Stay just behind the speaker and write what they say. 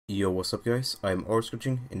Yo, what's up guys, I'm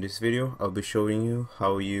Coaching. In this video I'll be showing you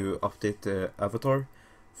how you update the avatar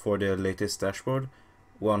for the latest dashboard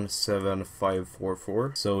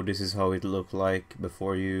 17544. So this is how it looked like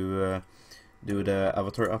before you do the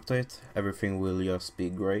avatar update. Everything will just be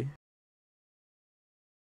gray.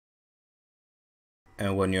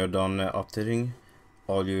 And when you're done updating,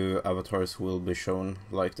 all your avatars will be shown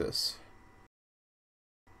like this.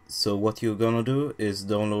 So what you're gonna do is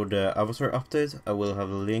download the avatar update. I will have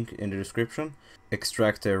a link in the description.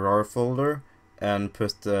 Extract the RAR folder and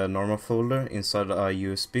put the normal folder inside a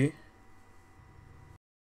USB.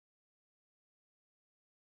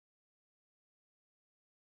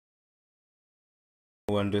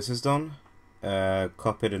 When this is done,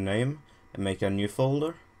 copy the name and make a new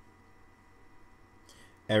folder.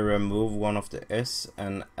 And remove one of the S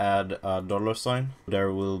and add a $sign.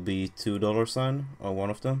 There will be $2 on one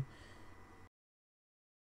of them.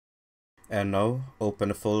 And now open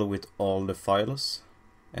the folder with all the files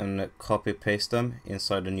and copy paste them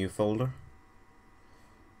inside the new folder.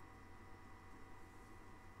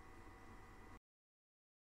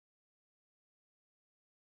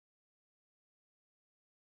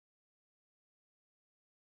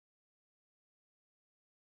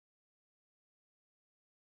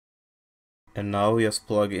 And now just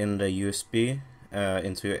plug in the USB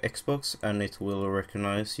into your Xbox and it will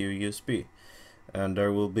recognize your USB. And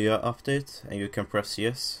there will be an update and you can press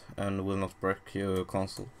yes and will not break your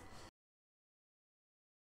console.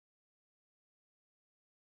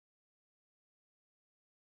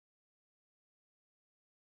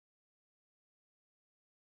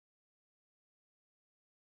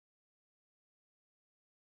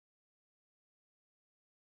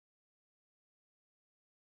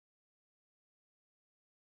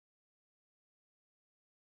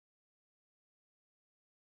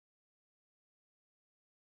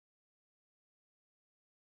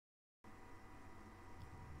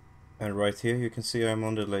 And right here you can see I'm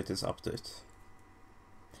on the latest update.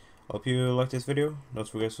 Hope you liked this video, don't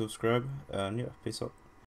forget to subscribe, and yeah, peace out.